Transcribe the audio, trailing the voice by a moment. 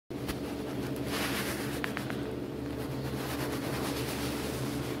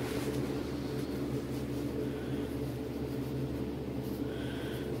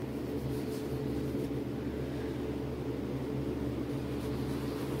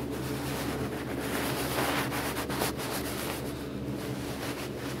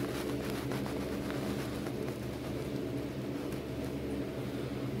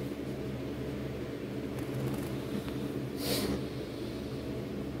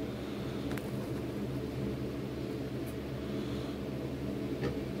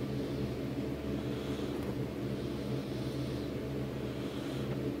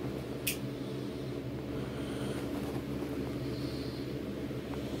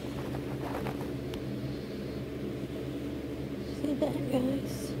back,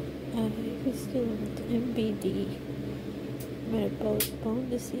 guys. I was dealing with MBD, metabolic bone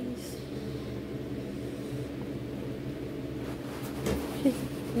disease. She's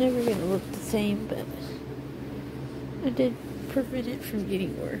never gonna look the same, but I did prevent it from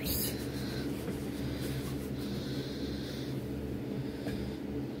getting worse.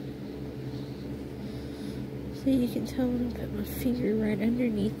 So you can tell when I put my finger right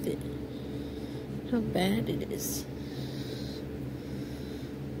underneath it how bad it is.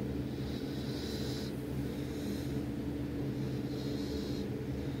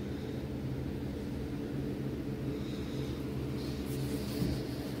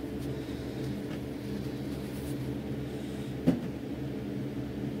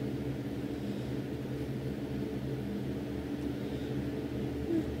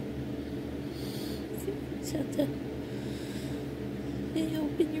 Have to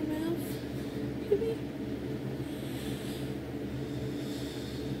open your mouth. Come here.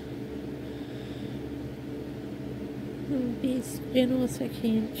 I'm gonna be as gentle as I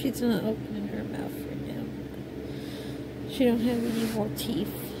can. She's not opening her mouth right now. She don't have any more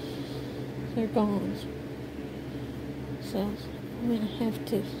teeth. They're gone. So I'm gonna have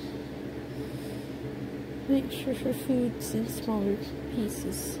to make sure her food's in smaller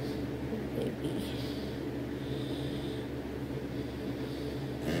pieces. Maybe.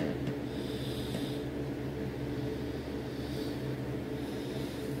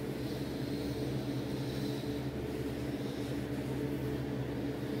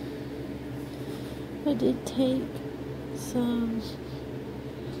 I did take some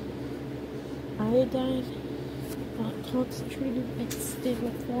iodine, not concentrated, mixed it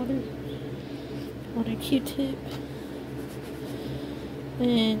with water on a Q-tip,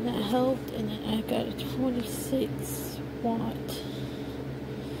 and that helped. And then I got a 26 watt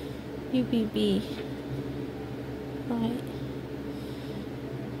UVB light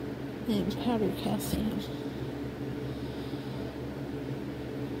and powdered calcium.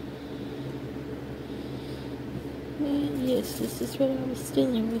 Yes, this is what I was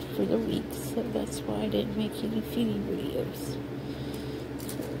dealing with for the week, so that's why I didn't make any feeding videos.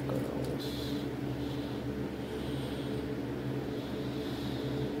 Poor girls.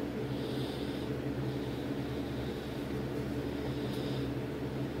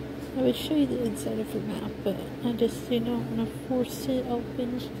 I would show you the inside of her mouth, but I just do not want to force it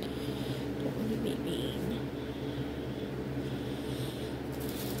open. Don't want to be mean.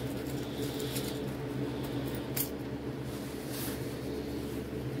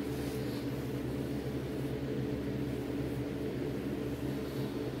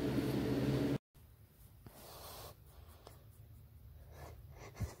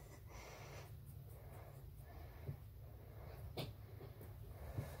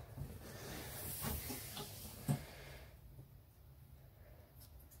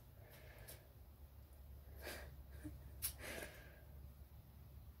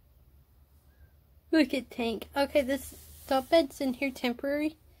 Look at Tank. Okay, this dog bed's in here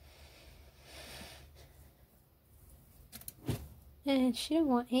temporary. And she don't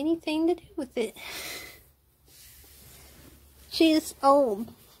want anything to do with it. She is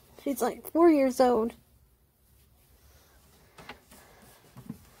old. She's like 4 years old.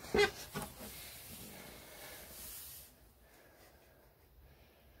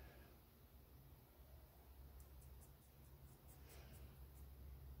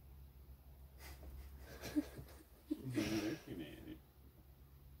 Looking at it.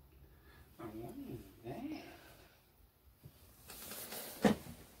 I wanted that.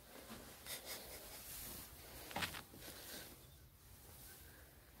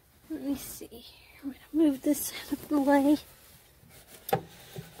 Let me see. I'm going to move this out of the way.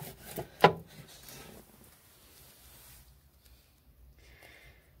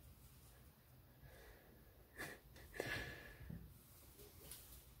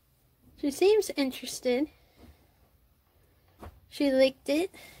 She seems interested. She licked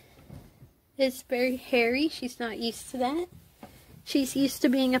it. It's very hairy. She's not used to that. She's used to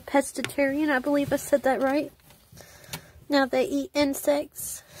being a pescatarian. I believe I said that right. Now they eat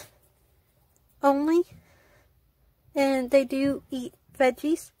insects only. And they do eat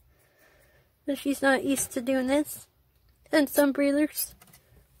veggies. But she's not used to doing this. And some breeders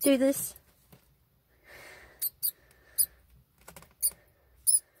do this.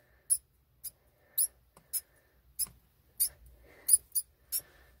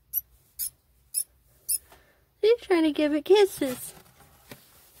 She's trying to give it kisses.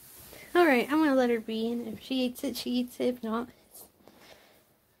 Alright, I'm going to let her be. And if she eats it, she eats it. If not,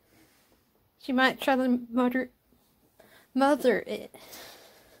 she might try to mother it.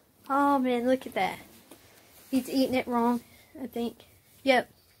 Oh man, look at that. He's eating it wrong. I think.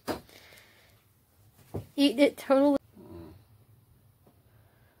 Yep. Eat it totally.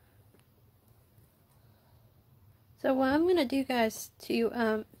 So what I'm going to do, guys, to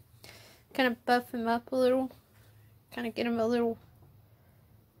kind of buff him up a little, kind of get him a little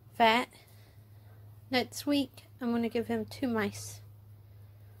fat, next week I'm going to give him 2 mice,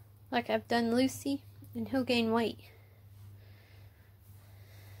 like I've done Lucy, and he'll gain weight.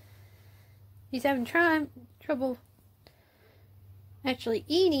 He's having trouble actually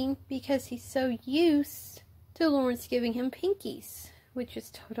eating because he's so used to Lawrence giving him pinkies, which is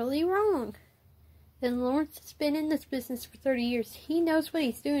totally wrong. And Lawrence has been in this business for 30 years. He knows what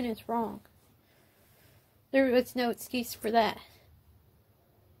he's doing is wrong. There was no excuse for that.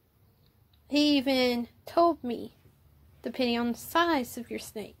 He even told me, depending on the size of your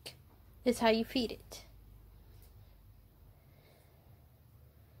snake, is how you feed it.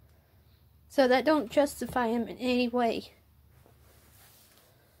 So that don't justify him in any way.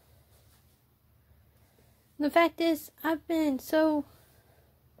 The fact is, I've been so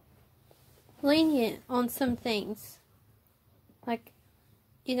lenient on some things. Like,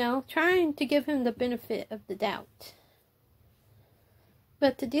 you know, trying to give him the benefit of the doubt.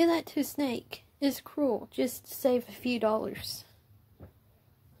 But to do that to a snake is cruel, just to save a few dollars.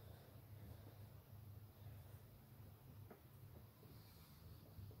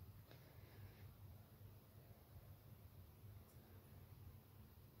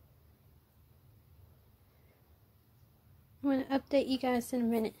 I'm going to update you guys in a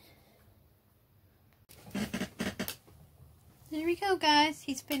minute. There we go, guys.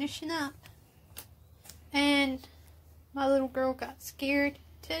 He's finishing up. And my little girl got scared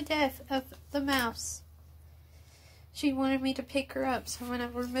to death of the mouse. She wanted me to pick her up, so I'm going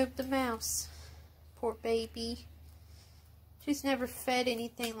to remove the mouse. Poor baby. She's never fed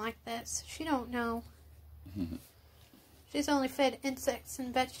anything like that, so she don't know. She's only fed insects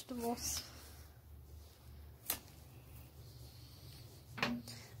and vegetables.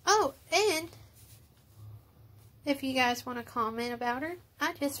 Oh, and if you guys want to comment about her,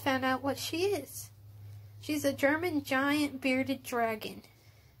 I just found out what she is. She's a German giant bearded dragon.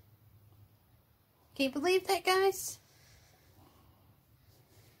 Can you believe that, guys?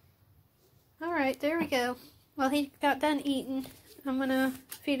 Alright, there we go. Well, he got done eating. I'm going to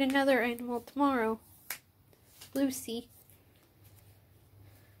feed another animal tomorrow. Lucy.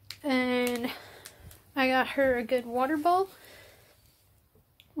 And I got her a good water bowl,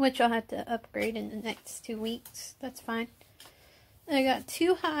 which I'll have to upgrade in the next 2 weeks. That's fine. I got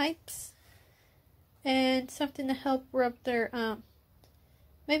 2 hypes and something to help rub their,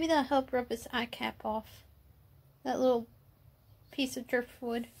 maybe that'll help rub his eye cap off. That little piece of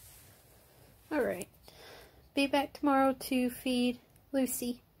driftwood. Alright. Be back tomorrow to feed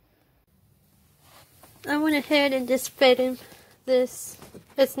Lucy. I went ahead and just fed him this.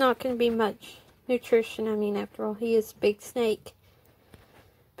 It's not going to be much nutrition. I mean, after all, he is a big snake.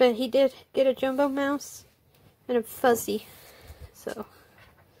 But he did get a jumbo mouse and a fuzzy. So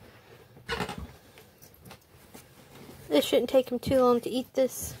it shouldn't take him too long to eat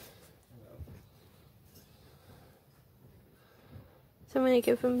this. So I'm going to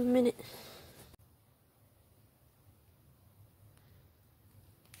give him a minute.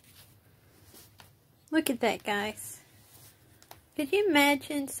 Look at that, guys. Could you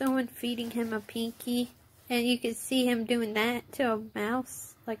imagine someone feeding him a pinky and you could see him doing that to a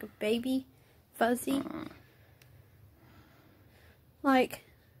mouse, like a baby fuzzy? Like,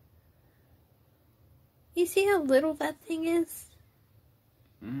 you see how little that thing is?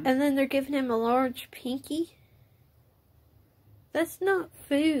 And then they're giving him a large pinky? That's not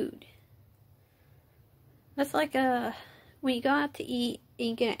food. That's like when you go out to eat and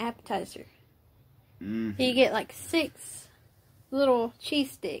you get an appetizer. And you get like 6 little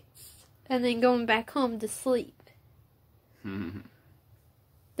cheese sticks and then going back home to sleep.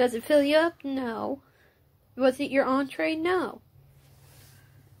 Does it fill you up? No. Was it your entree? No.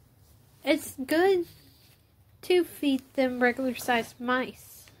 It's good to feed them regular sized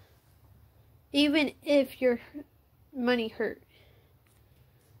mice, even if your money hurt,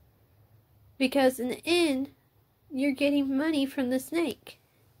 because in the end you're getting money from the snake.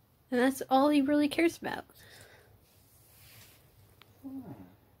 And that's all he really cares about.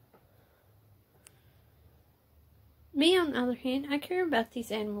 Me, on the other hand, I care about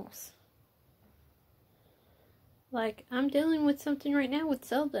these animals. Like, I'm dealing with something right now with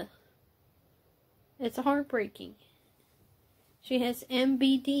Zelda. It's heartbreaking. She has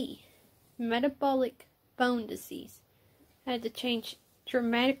MBD, metabolic bone disease. I had to change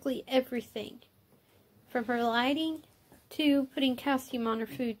dramatically everything. From her lighting to putting calcium on her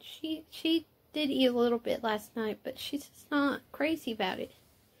food. She did eat a little bit last night, but she's just not crazy about it.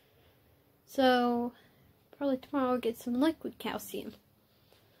 So, probably tomorrow I'll get some liquid calcium.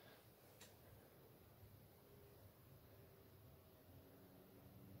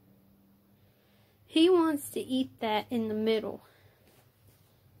 He wants to eat that in the middle.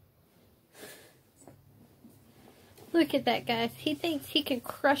 Look at that, guys. He thinks he can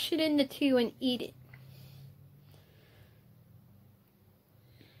crush it into two and eat it.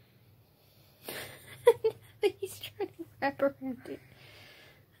 He's trying to wrap around it.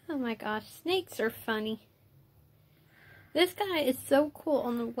 Oh my gosh, snakes are funny. This guy is so cool.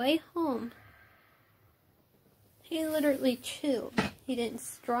 On the way home, he literally chilled. He didn't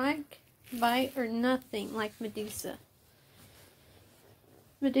strike, bite, or nothing like Medusa.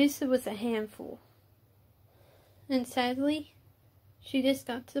 Medusa was a handful. And sadly, she just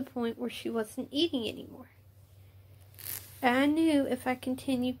got to the point where she wasn't eating anymore. And I knew if I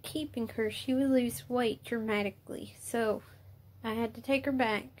continued keeping her, she would lose weight dramatically. So, I had to take her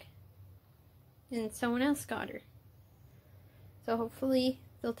back. And someone else got her. So hopefully,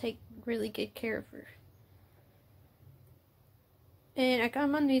 they'll take really good care of her. And I got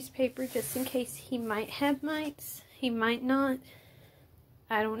him on newspaper just in case he might have mites. He might not.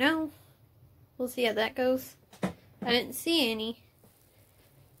 I don't know. We'll see how that goes. I didn't see any.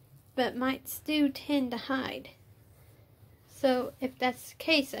 But mites do tend to hide. So if that's the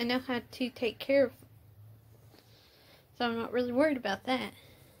case, I know how to take care of them. So I'm not really worried about that.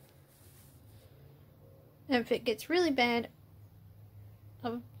 And if it gets really bad,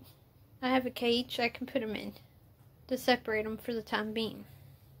 I have a cage I can put them in to separate them for the time being.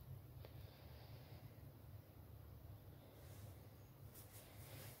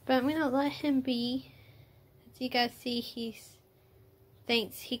 But I'm going to let him be. As you guys see, he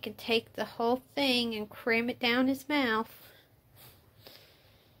thinks he can take the whole thing and cram it down his mouth.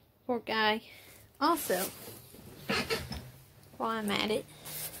 Poor guy. Also, while I'm at it,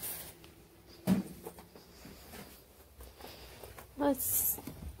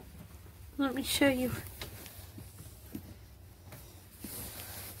 let me show you.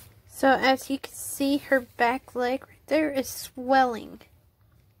 So as you can see, her back leg right there is swelling.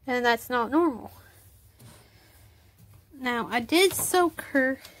 And that's not normal. Now, I did soak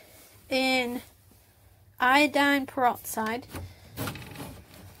her in iodine peroxide.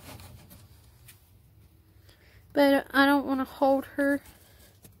 But I don't want to hold her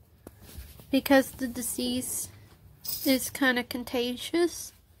because the disease is kind of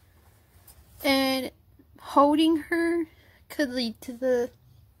contagious. And holding her could lead to the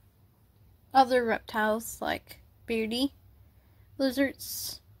other reptiles like beardy.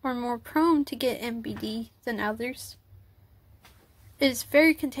 Lizards are more prone to get MBD than others. It's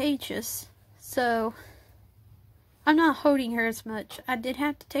very contagious, so I'm not holding her as much. I did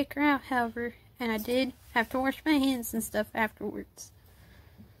have to take her out, however, and I did have to wash my hands and stuff afterwards.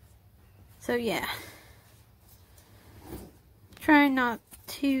 So yeah. Try not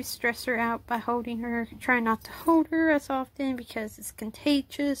to stress her out by holding her. Try not to hold her as often because it's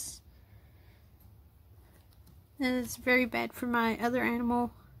contagious. And it's very bad for my other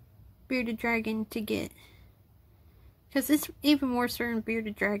animal, bearded dragon, to get. Because it's even worse for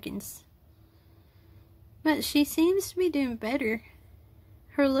bearded dragons. But she seems to be doing better.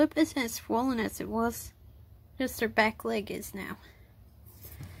 Her lip isn't as swollen as it was. Just her back leg is now.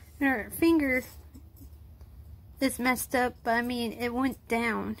 And her finger is messed up, but I mean, it went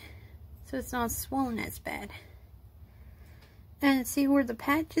down. So it's not swollen as bad. And see where the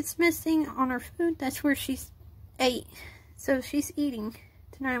patch is missing on her food? That's where she's ate. So she's eating.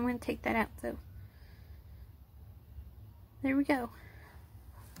 Tonight I'm going to take that out though. There we go.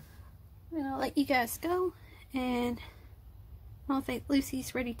 I'm going to let you guys go. And I don't think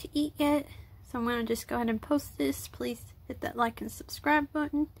Lucy's ready to eat yet. So I'm going to just go ahead and post this. Please hit that like and subscribe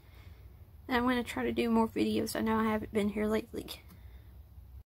button. And I'm going to try to do more videos. I know I haven't been here lately.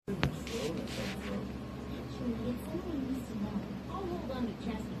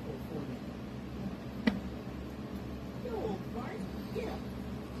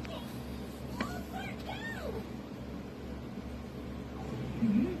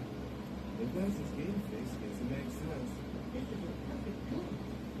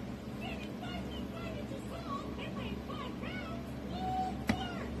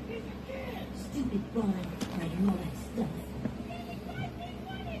 Stupid boy, writing all that stuff.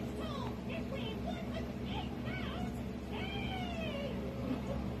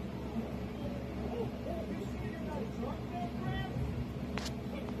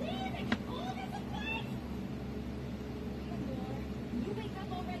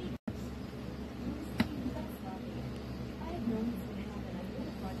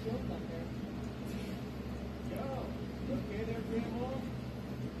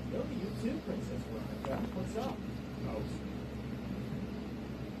 What's up? House.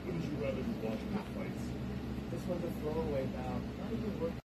 Wouldn't you rather be watching the fights? This one's a throwaway bout. Not even worth